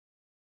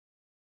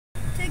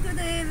Take good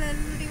day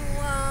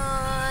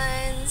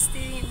everyone.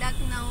 Still in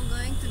Lucknow,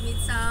 going to meet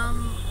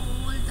some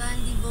old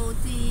and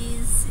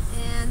devotees,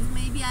 and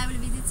maybe I will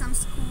visit some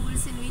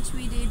schools in which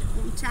we did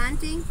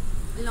chanting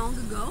long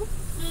ago.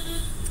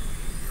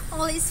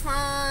 All is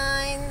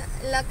fine.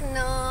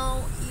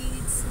 Lucknow,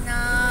 it's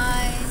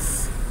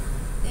nice,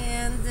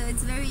 and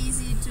it's very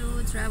easy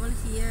to travel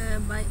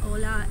here by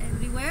Ola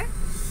everywhere.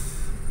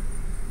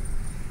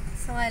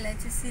 So I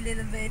let you see a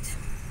little bit.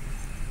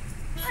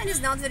 And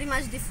it's not very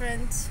much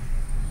different.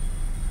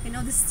 You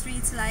know, the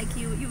streets, like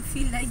you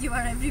feel like you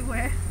are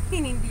everywhere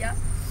in India.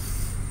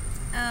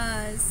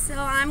 So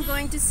I'm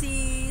going to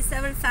see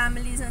several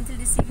families until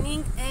this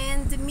evening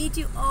and meet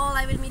you all.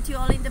 I will meet you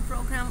all in the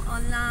program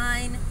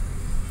online,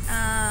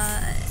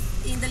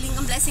 in the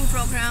Lingam Blessing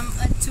program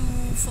at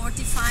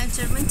 2:45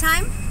 German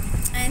time,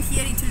 and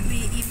here it will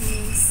be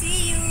evening.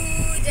 See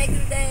you. Take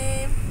good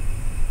day.